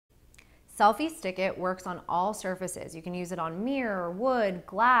Selfie Stick It works on all surfaces. You can use it on mirror, wood,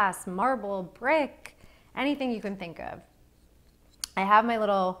 glass, marble, brick, anything you can think of. I have my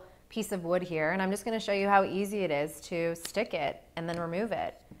little piece of wood here, and I'm just going to show you how easy it is to stick it and then remove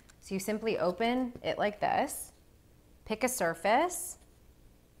it. So you simply open it like this, pick a surface,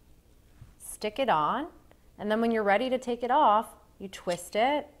 stick it on, and then when you're ready to take it off, you twist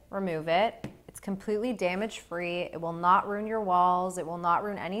it, remove it. It's completely damage-free. It will not ruin your walls. It will not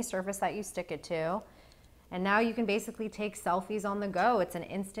ruin any surface that you stick it to. And now you can basically take selfies on the go. It's an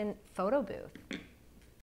instant photo booth.